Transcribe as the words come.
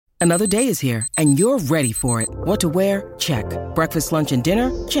Another day is here, and you're ready for it. What to wear? Check. Breakfast, lunch, and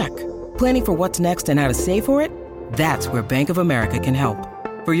dinner? Check. Planning for what's next and how to save for it? That's where Bank of America can help.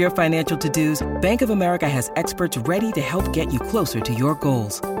 For your financial to-dos, Bank of America has experts ready to help get you closer to your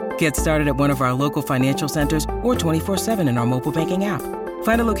goals. Get started at one of our local financial centers or 24/7 in our mobile banking app.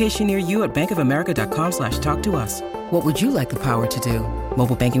 Find a location near you at bankofamerica.com/talktous. What would you like the power to do?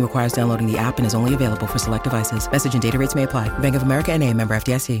 Mobile banking requires downloading the app and is only available for select devices. Message and data rates may apply. Bank of America N.A., member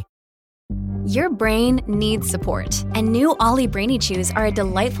FDIC. Your brain needs support, and new Ollie Brainy Chews are a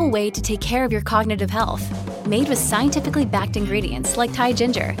delightful way to take care of your cognitive health. Made with scientifically backed ingredients like Thai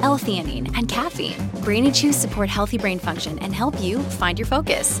ginger, L-theanine, and caffeine, Brainy Chews support healthy brain function and help you find your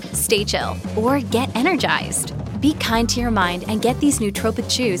focus, stay chill, or get energized. Be kind to your mind and get these nootropic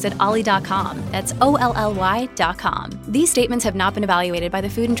chews at ollie.com. That's OLLY.com. These statements have not been evaluated by the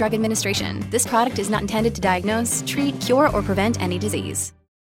Food and Drug Administration. This product is not intended to diagnose, treat, cure, or prevent any disease.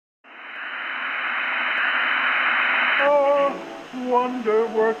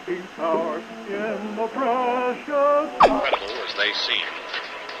 Wonder-working power in the precious... Incredible as they seem,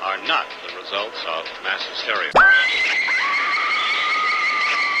 are not the results of mass hysteria.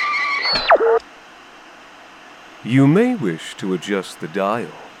 You may wish to adjust the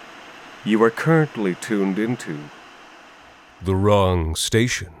dial. You are currently tuned into the wrong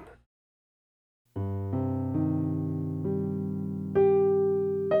station.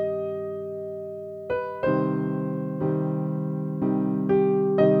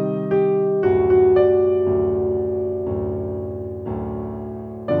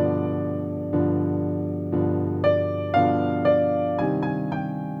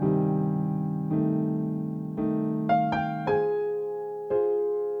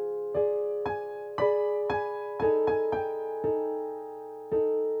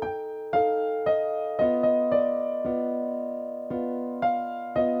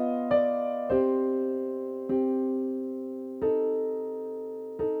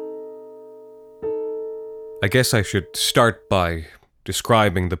 I guess I should start by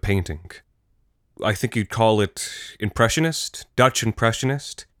describing the painting. I think you'd call it Impressionist, Dutch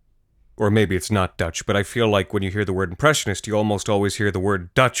Impressionist. Or maybe it's not Dutch, but I feel like when you hear the word Impressionist, you almost always hear the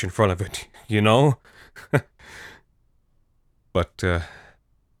word Dutch in front of it, you know? But,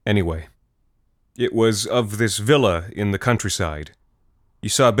 anyway. It was of this villa in the countryside. You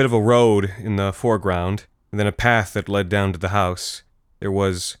saw a bit of a road in the foreground, and then a path that led down to the house. There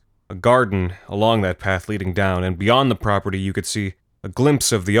was a garden along that path leading down, and beyond the property you could see a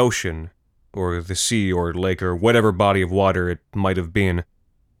glimpse of the ocean, or the sea or lake or whatever body of water it might have been.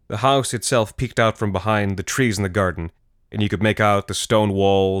 The house itself peeked out from behind the trees in the garden, and you could make out the stone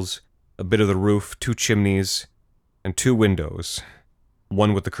walls, a bit of the roof, 2 chimneys, and 2 windows,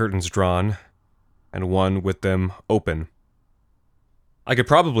 one with the curtains drawn, and one with them open. I could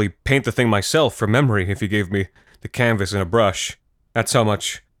probably paint the thing myself from memory if you gave me the canvas and a brush. That's how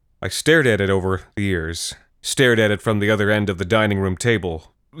much I stared at it over the years. Stared at it from the other end of the dining room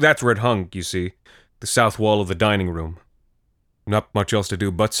table. That's where it hung, you see. The south wall of the dining room. Not much else to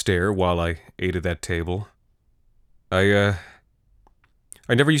do but stare while I ate at that table. I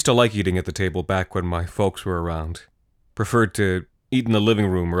never used to like eating at the table back when my folks were around. Preferred to eat in the living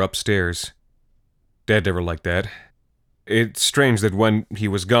room or upstairs. Dad never liked that. It's strange that when he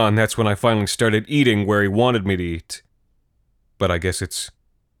was gone, that's when I finally started eating where he wanted me to eat. But I guess it's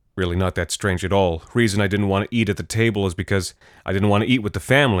really not that strange at all. Reason I didn't want to eat at the table is because I didn't want to eat with the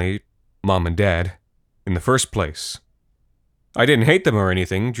family, Mom and Dad, in the first place. I didn't hate them or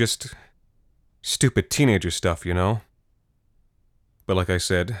anything, just stupid teenager stuff, you know? But like I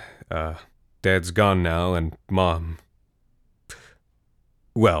said, Dad's gone now, and Mom...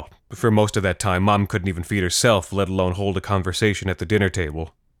 Well, for most of that time, Mom couldn't even feed herself, let alone hold a conversation at the dinner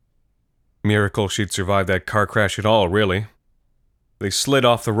table. Miracle she'd survived that car crash at all, really. They slid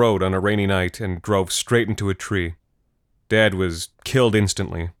off the road on a rainy night and drove straight into a tree. Dad was killed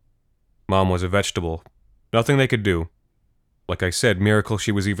instantly. Mom was a vegetable. Nothing they could do. Like I said, miracle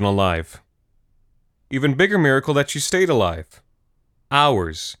she was even alive. Even bigger miracle that she stayed alive.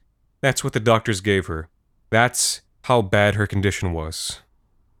 Hours. That's what the doctors gave her. That's how bad her condition was.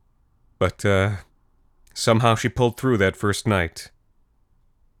 But, somehow she pulled through that first night.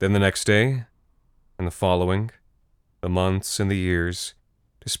 Then the next day, and the following, the months and the years,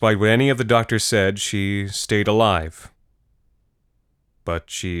 despite what any of the doctors said, she stayed alive.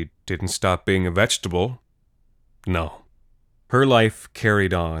 But she didn't stop being a vegetable. No. Her life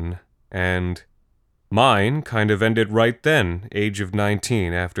carried on, and mine kind of ended right then, age of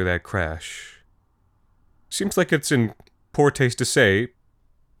 19, after that crash. Seems like it's in poor taste to say,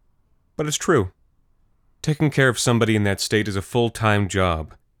 but it's true. Taking care of somebody in that state is a full-time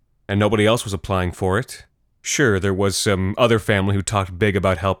job. and nobody else was applying for it. Sure, there was some other family who talked big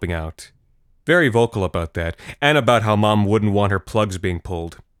about helping out. Very vocal about that, and about how Mom wouldn't want her plugs being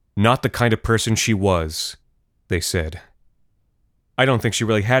pulled. Not the kind of person she was, they said. I don't think she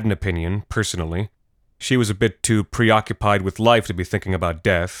really had an opinion, personally. She was a bit too preoccupied with life to be thinking about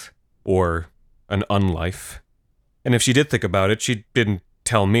death, or an unlife. And if she did think about it, she didn't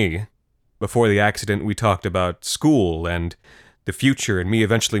tell me. Before the accident, we talked about school and the future and me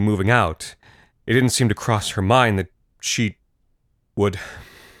eventually moving out. It didn't seem to cross her mind that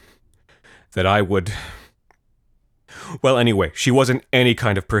I would... Well, anyway, she wasn't any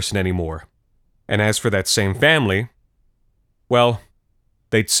kind of person anymore. And as for that same family, well,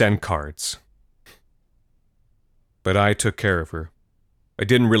 they'd send cards. But I took care of her. I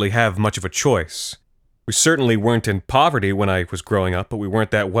didn't really have much of a choice. We certainly weren't in poverty when I was growing up, but we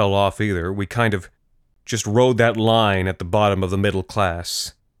weren't that well off either. We kind of just rode that line at the bottom of the middle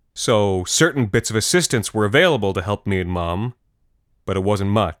class. So certain bits of assistance were available to help me and Mom, but it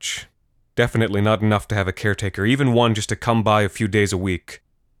wasn't much. Definitely not enough to have a caretaker, even one just to come by a few days a week.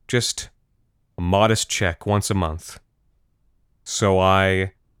 Just a modest check once a month. So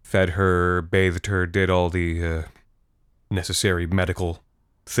I fed her, bathed her, did all the necessary medical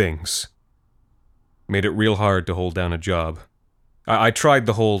things. Made it real hard to hold down a job. I tried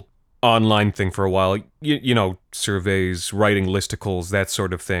the whole online thing for a while. You know, surveys, writing listicles, that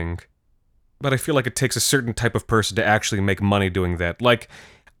sort of thing. But I feel like it takes a certain type of person to actually make money doing that. Like,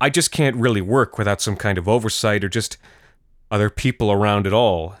 I just can't really work without some kind of oversight or just other people around at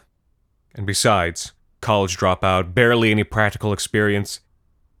all. And besides, college dropout, barely any practical experience.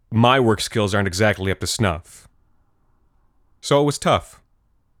 My work skills aren't exactly up to snuff. So it was tough.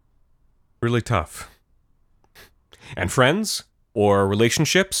 Really tough. And friends? Or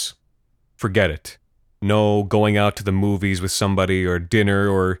relationships? Forget it. No going out to the movies with somebody or dinner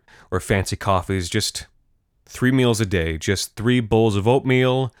or fancy coffees, just 3 meals a day, just 3 bowls of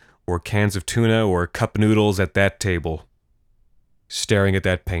oatmeal or cans of tuna or cup noodles at that table, staring at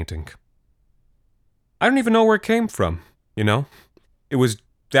that painting. I don't even know where it came from, you know? It was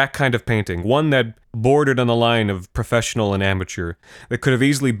that kind of painting, one that bordered on the line of professional and amateur, that could have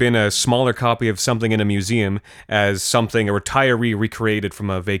easily been a smaller copy of something in a museum as something a retiree recreated from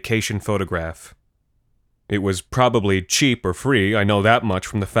a vacation photograph. It was probably cheap or free, I know that much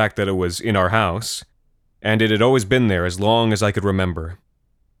from the fact that it was in our house, and it had always been there as long as I could remember.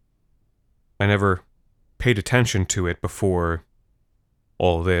 I never paid attention to it before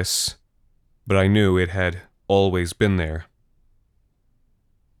all this, but I knew it had always been there.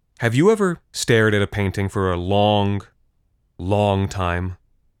 Have you ever stared at a painting for a long, long time?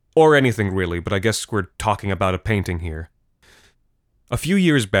 Or anything really, but I guess we're talking about a painting here. A few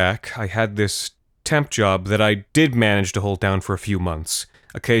years back, I had this temp job that I did manage to hold down for a few months.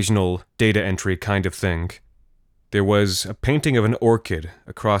 Occasional data entry kind of thing. There was a painting of an orchid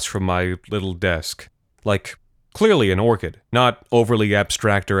across from my little desk. Like, clearly an orchid, not overly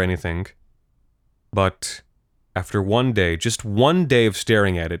abstract or anything. But after one day, just one day of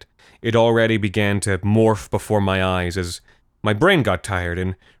staring at it, it already began to morph before my eyes as my brain got tired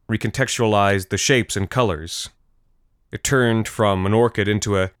and recontextualized the shapes and colors. It turned from an orchid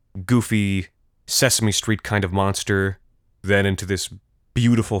into a goofy Sesame Street kind of monster, then into this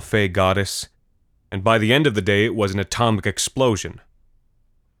beautiful fey goddess, and by the end of the day it was an atomic explosion.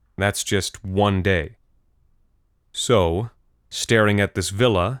 That's just one day. So, staring at this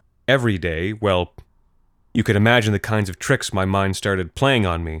villa every day, well, you can imagine the kinds of tricks my mind started playing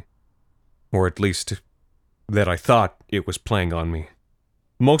on me. Or at least, that I thought it was playing on me.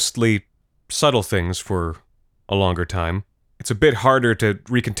 Mostly subtle things for a longer time. It's a bit harder to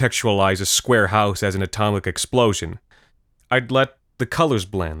recontextualize a square house as an atomic explosion. I'd let the colors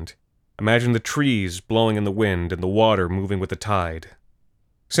blend. Imagine the trees blowing in the wind and the water moving with the tide.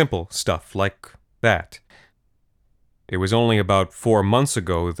 Simple stuff like that. It was only about 4 months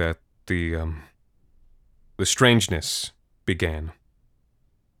ago that the strangeness began.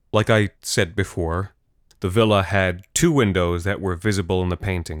 Like I said before, the villa had 2 windows that were visible in the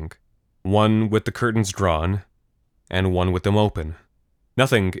painting. One with the curtains drawn, and one with them open.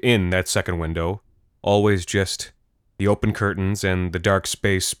 Nothing in that second window, always just the open curtains and the dark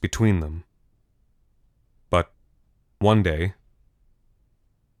space between them. But one day,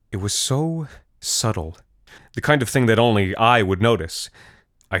 it was so subtle, the kind of thing that only I would notice.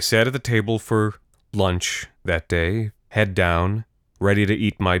 I sat at the table for lunch that day, head down, ready to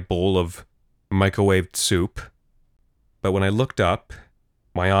eat my bowl of microwaved soup. But when I looked up,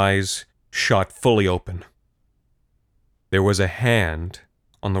 my eyes shot fully open. There was a hand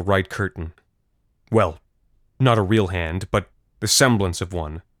on the right curtain. Well, not a real hand, but the semblance of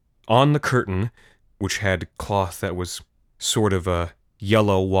one. on the curtain, which had cloth that was sort of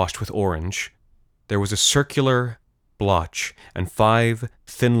yellow washed with orange, there was a circular blotch and 5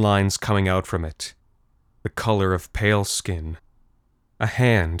 thin lines coming out from it, the color of pale skin. A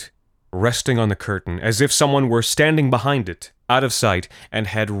hand resting on the curtain, as if someone were standing behind it, out of sight, and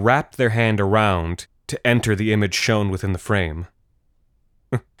had wrapped their hand around to enter the image shown within the frame.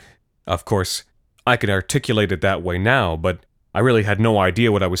 Of course, I could articulate it that way now, but I really had no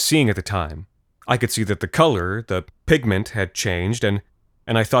idea what I was seeing at the time. I could see that the color, the pigment, had changed, and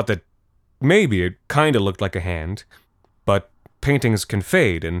I thought that maybe it kinda looked like a hand, but paintings can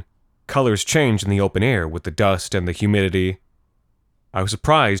fade, and colors change in the open air with the dust and the humidity. I was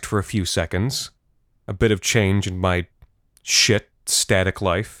surprised for a few seconds, a bit of change in my static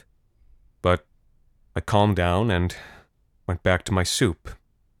life, but I calmed down and went back to my soup.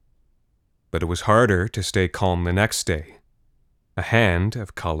 But it was harder to stay calm the next day. A hand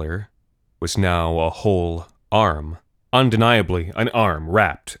of color was now a whole arm. Undeniably, an arm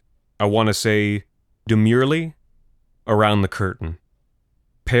wrapped, I want to say, demurely, around the curtain.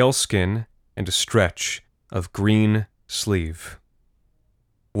 Pale skin and a stretch of green sleeve.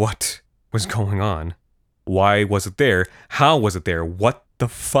 What was going on? Why was it there? How was it there? What the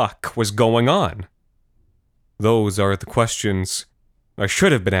fuck was going on? Those are the questions I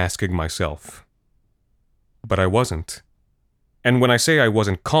should have been asking myself. But I wasn't. And when I say I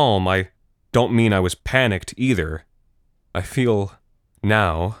wasn't calm, I don't mean I was panicked either. I feel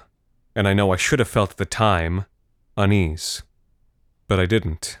now, and I know I should have felt at the time, unease. But I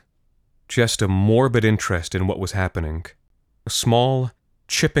didn't. Just a morbid interest in what was happening. A small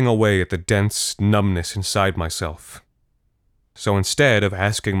chipping away at the dense numbness inside myself. So instead of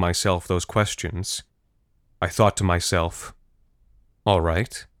asking myself those questions, I thought to myself, all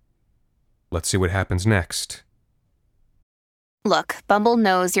right, let's see what happens next. Look, Bumble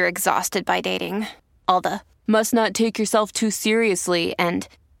knows you're exhausted by dating. All the, must not take yourself too seriously, and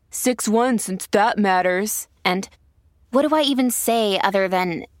 6'1" since that matters, and what do I even say other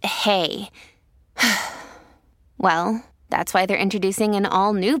than, hey? Well, that's why they're introducing an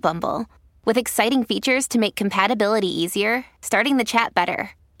all-new Bumble, with exciting features to make compatibility easier, starting the chat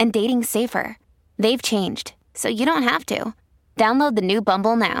better, and dating safer. They've changed, so you don't have to. Download the new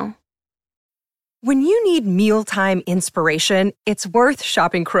Bumble now. When you need mealtime inspiration, it's worth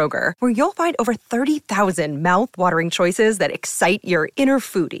shopping Kroger, where you'll find over 30,000 mouth-watering choices that excite your inner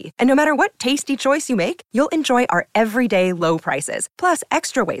foodie. And no matter what tasty choice you make, you'll enjoy our everyday low prices, plus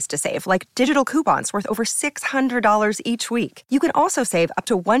extra ways to save, like digital coupons worth over $600 each week. You can also save up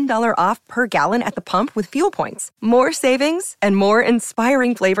to $1 off per gallon at the pump with fuel points. More savings and more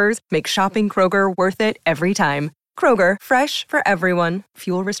inspiring flavors make shopping Kroger worth it every time. Kroger, fresh for everyone.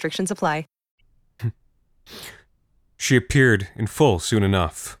 Fuel restrictions apply. She appeared in full soon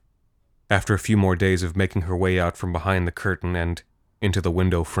enough, after a few more days of making her way out from behind the curtain and into the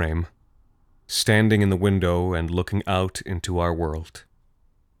window frame, standing in the window and looking out into our world.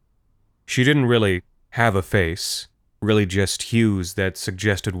 She didn't really have a face, really just hues that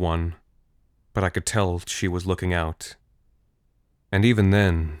suggested one, but I could tell she was looking out. And even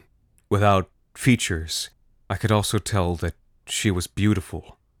then, without features, I could also tell that she was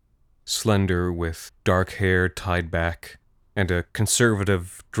beautiful. Slender, with dark hair tied back, and a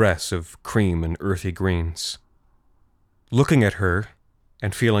conservative dress of cream and earthy greens. Looking at her,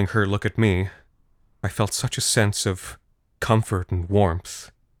 and feeling her look at me, I felt such a sense of comfort and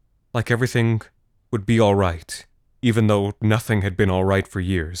warmth, like everything would be all right, even though nothing had been all right for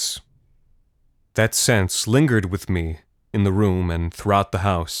years. That sense lingered with me in the room and throughout the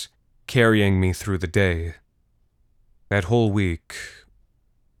house, carrying me through the day. That whole week,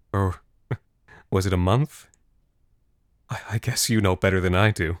 or was it a month? I guess you know better than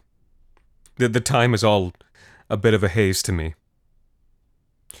I do. The time is all a bit of a haze to me.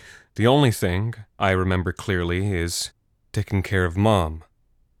 The only thing I remember clearly is taking care of Mom.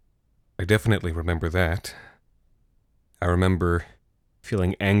 I definitely remember that. I remember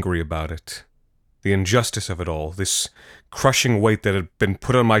feeling angry about it. The injustice of it all, this crushing weight that had been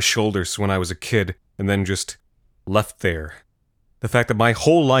put on my shoulders when I was a kid and then just left there. The fact that my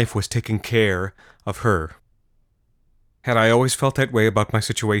whole life was taking care of her. Had I always felt that way about my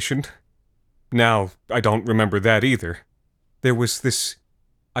situation? Now, I don't remember that either. There was this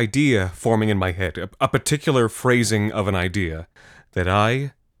idea forming in my head, a particular phrasing of an idea, that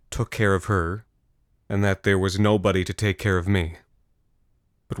I took care of her, and that there was nobody to take care of me.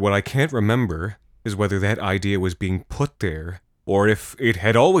 But what I can't remember is whether that idea was being put there, or if it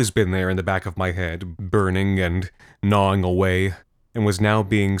had always been there in the back of my head, burning and gnawing away, and was now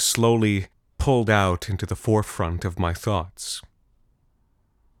being slowly pulled out into the forefront of my thoughts.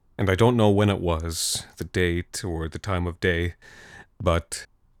 And I don't know when it was, the date or the time of day, but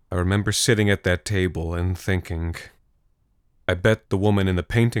I remember sitting at that table and thinking, I bet the woman in the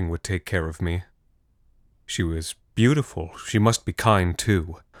painting would take care of me. She was beautiful. She must be kind,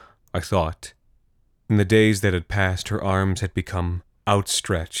 too, I thought. In the days that had passed, her arms had become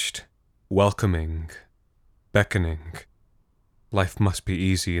outstretched, welcoming, beckoning. Life must be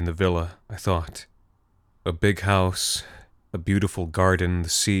easy in the villa, I thought. A big house, a beautiful garden, the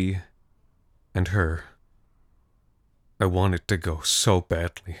sea, and her. I wanted to go so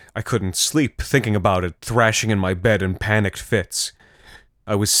badly. I couldn't sleep thinking about it, thrashing in my bed in panicked fits.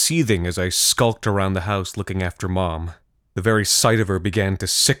 I was seething as I skulked around the house looking after Mom. The very sight of her began to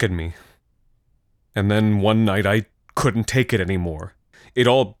sicken me. And then one night I couldn't take it anymore. It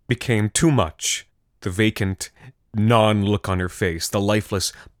all became too much. The vacant, non-look on her face, the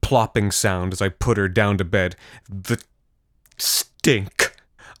lifeless plopping sound as I put her down to bed, the stink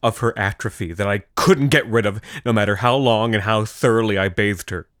of her atrophy that I couldn't get rid of no matter how long and how thoroughly I bathed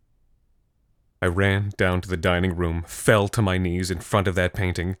her. I ran down to the dining room, fell to my knees in front of that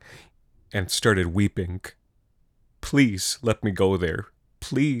painting, and started weeping. Please let me go there.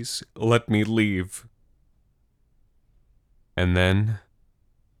 Please let me leave. And then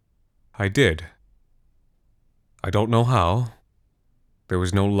I did. I don't know how. There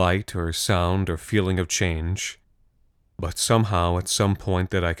was no light or sound or feeling of change. But somehow, at some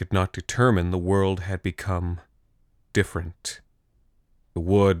point that I could not determine, the world had become different. The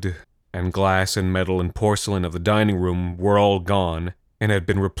wood and glass and metal and porcelain of the dining room were all gone and had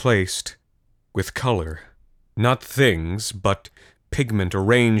been replaced with color. Not things, but pigment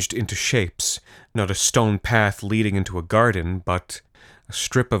arranged into shapes. Not a stone path leading into a garden, but a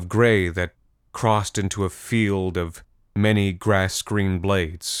strip of gray that crossed into a field of many grass-green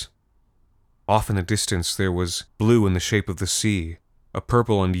blades. Off in the distance there was blue in the shape of the sea, a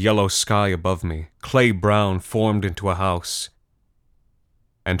purple and yellow sky above me, clay brown formed into a house,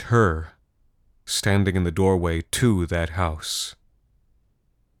 and her standing in the doorway to that house.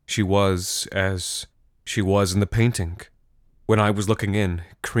 She was as she was in the painting. When I was looking in,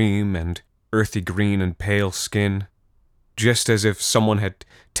 cream and earthy green and pale skin, just as if someone had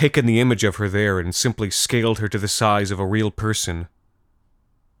taken the image of her there and simply scaled her to the size of a real person.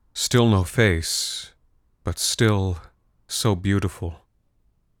 Still no face, but still so beautiful.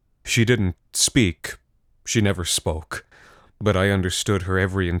 She didn't speak, she never spoke, but I understood her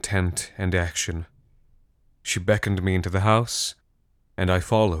every intent and action. She beckoned me into the house, and I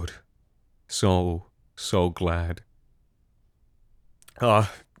followed. So glad.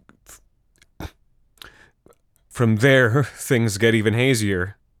 From there, things get even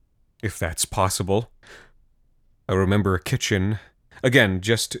hazier, if that's possible. I remember a kitchen. Again,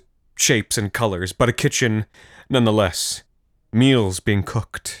 just shapes and colors, but a kitchen nonetheless. Meals being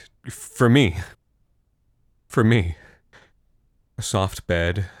cooked. For me. For me. A soft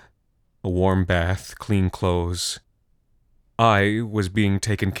bed, a warm bath, clean clothes. I was being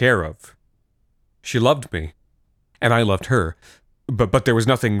taken care of. She loved me, and I loved her, but there was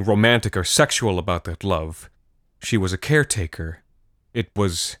nothing romantic or sexual about that love. She was a caretaker. It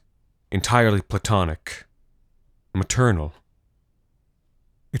was entirely platonic. Maternal.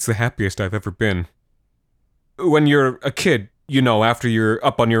 It's the happiest I've ever been. When you're a kid, you know, after you're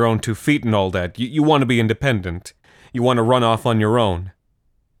up on your own 2 feet and all that, you want to be independent. You want to run off on your own.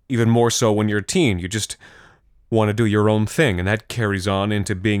 Even more so when you're a teen, you just want to do your own thing, and that carries on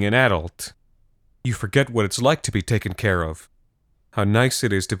into being an adult. You forget what it's like to be taken care of. How nice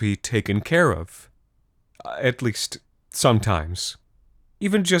it is to be taken care of. At least, sometimes.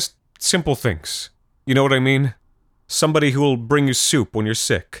 Even just simple things. You know what I mean? Somebody who will bring you soup when you're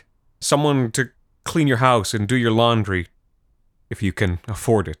sick. Someone to clean your house and do your laundry, if you can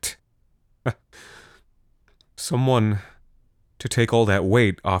afford it. Someone to take all that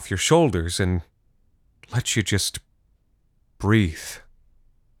weight off your shoulders and let you just breathe.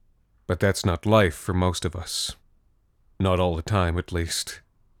 But that's not life for most of us. Not all the time, at least.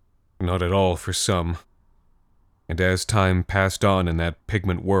 Not at all for some. And as time passed on in that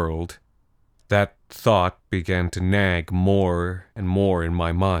pigment world, that thought began to nag more and more in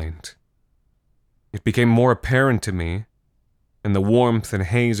my mind. It became more apparent to me, and the warmth and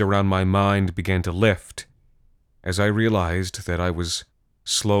haze around my mind began to lift, as I realized that I was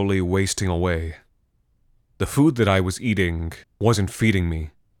slowly wasting away. The food that I was eating wasn't feeding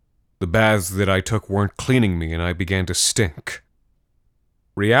me. The baths that I took weren't cleaning me, and I began to stink.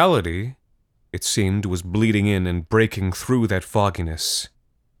 Reality, it seemed, was bleeding in and breaking through that fogginess.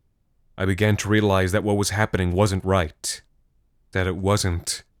 I began to realize that what was happening wasn't right, that it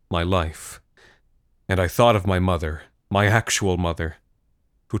wasn't my life. And I thought of my mother, my actual mother,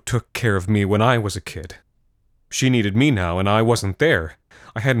 who took care of me when I was a kid. She needed me now, and I wasn't there.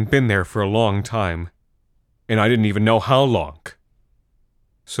 I hadn't been there for a long time, and I didn't even know how long.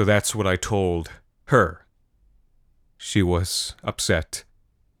 So that's what I told her. She was upset.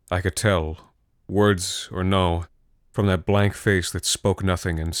 I could tell, words or no, from that blank face that spoke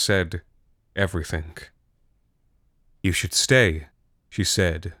nothing and said everything. "You should stay," she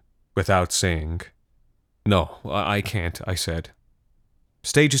said, without saying. "No, I can't," I said.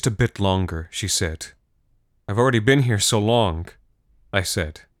 "Stay just a bit longer," she said. "I've already been here so long," I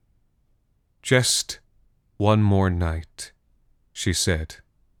said. "Just one more night," she said.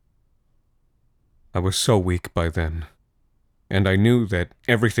 I was so weak by then, and I knew that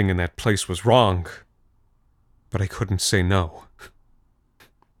everything in that place was wrong, but I couldn't say no.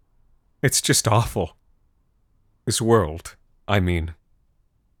 It's just awful. This world, I mean.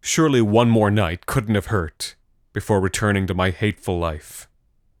 Surely one more night couldn't have hurt before returning to my hateful life.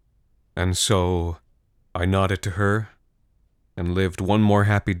 And so I nodded to her and lived one more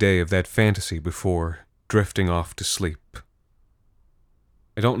happy day of that fantasy before drifting off to sleep.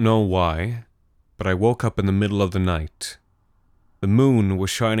 I don't know why, but I woke up in the middle of the night. The moon was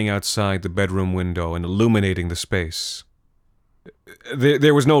shining outside the bedroom window and illuminating the space.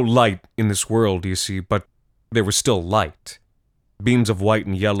 There was no light in this world, you see, but there was still light. Beams of white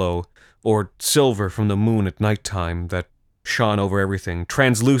and yellow, or silver from the moon at nighttime that shone over everything,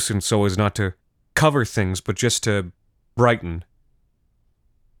 translucent so as not to cover things, but just to brighten.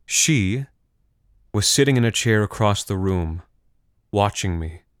 She was sitting in a chair across the room, watching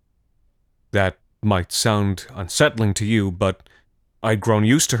me. That might sound unsettling to you, but I'd grown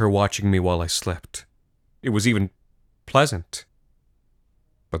used to her watching me while I slept. It was even pleasant.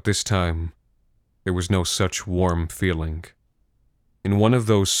 But this time, there was no such warm feeling. In one of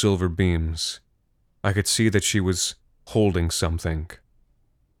those silver beams, I could see that she was holding something.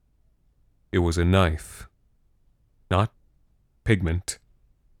 It was a knife. Not pigment.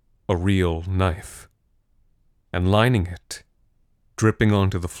 A real knife. And lining it, dripping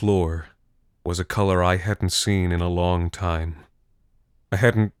onto the floor, was a color I hadn't seen in a long time. I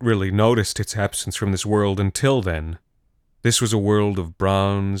hadn't really noticed its absence from this world until then. This was a world of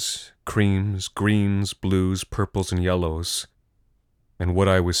browns, creams, greens, blues, purples, and yellows. And what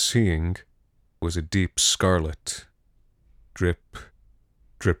I was seeing was a deep scarlet,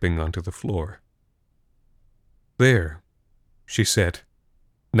 dripping onto the floor. "There," she said.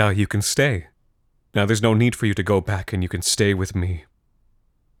 "Now you can stay. Now there's no need for you to go back, and you can stay with me."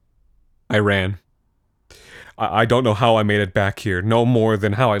 I ran. I don't know how I made it back here, no more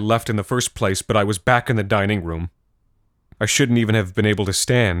than how I left in the first place, but I was back in the dining room. I shouldn't even have been able to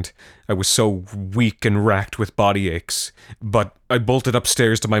stand. I was so weak and racked with body aches, but I bolted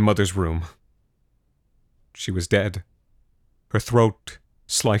upstairs to my mother's room. She was dead. Her throat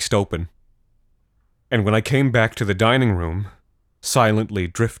sliced open. And when I came back to the dining room, silently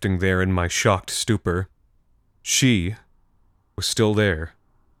drifting there in my shocked stupor, she was still there,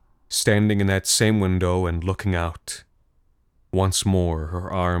 standing in that same window and looking out. Once more,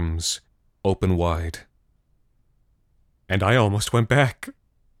 her arms open wide. And I almost went back.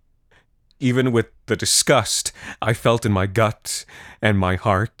 Even with the disgust I felt in my gut and my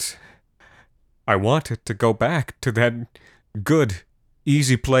heart, I wanted to go back to that good,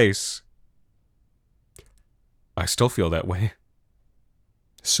 easy place. I still feel that way.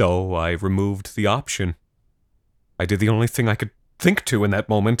 So I removed the option. I did the only thing I could think to in that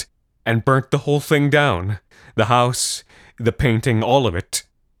moment, and burnt the whole thing down. The house, the painting, all of it.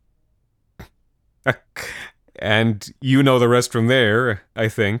 And you know the rest from there, I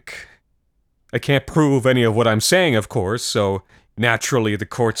think. I can't prove any of what I'm saying, of course, so naturally the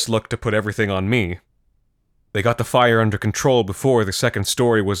courts looked to put everything on me. They got the fire under control before the second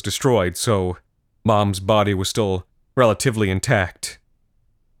story was destroyed, so Mom's body was still relatively intact.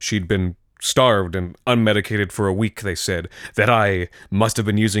 She'd been starved and unmedicated for a week, they said. That I must have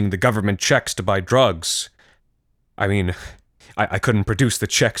been using the government checks to buy drugs. I mean, I couldn't produce the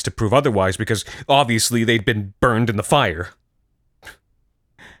checks to prove otherwise because obviously they'd been burned in the fire.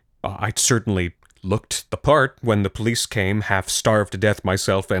 I'd certainly looked the part when the police came, half starved to death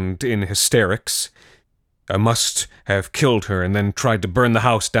myself and in hysterics. I must have killed her and then tried to burn the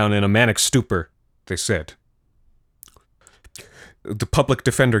house down in a manic stupor, they said. The public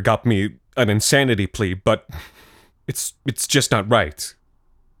defender got me an insanity plea, but it's just not right.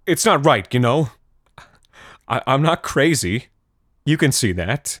 It's not right, you know? I'm not crazy. You can see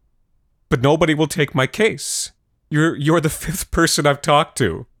that. But nobody will take my case. You're the fifth person I've talked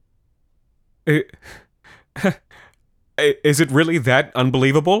to. Is it really that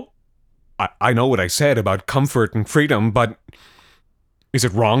unbelievable? I know what I said about comfort and freedom, but Is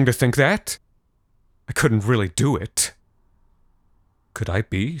it wrong to think that? I couldn't really do it. Could I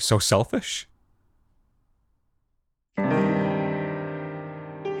be so selfish?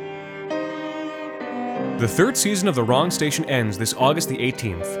 The third season of The Wrong Station ends this August the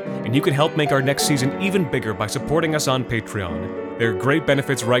 18th, and you can help make our next season even bigger by supporting us on Patreon. There are great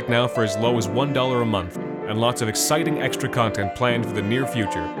benefits right now for as low as $1 a month, and lots of exciting extra content planned for the near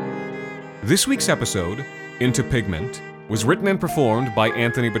future. This week's episode, Into Pigment, was written and performed by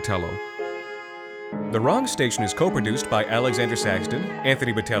Anthony Botello. The Wrong Station is co-produced by Alexander Saxton,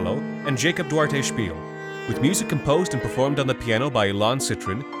 Anthony Botello, and Jacob Duarte Spiel, with music composed and performed on the piano by Ilan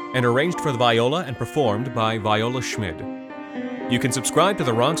Citrin, and arranged for the viola and performed by Viola Schmid. You can subscribe to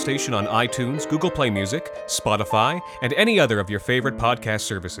The Wrong Station on iTunes, Google Play Music, Spotify, and any other of your favorite podcast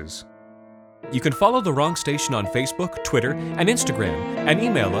services. You can follow The Wrong Station on Facebook, Twitter, and Instagram, and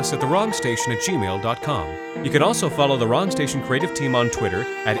email us at thewrongstation@gmail.com. You can also follow The Wrong Station creative team on Twitter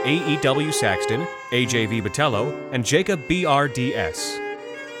at AEW Saxton, AJV Botello, and Jacob BRDS.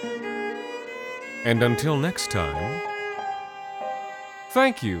 And until next time,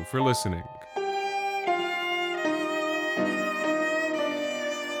 thank you for listening.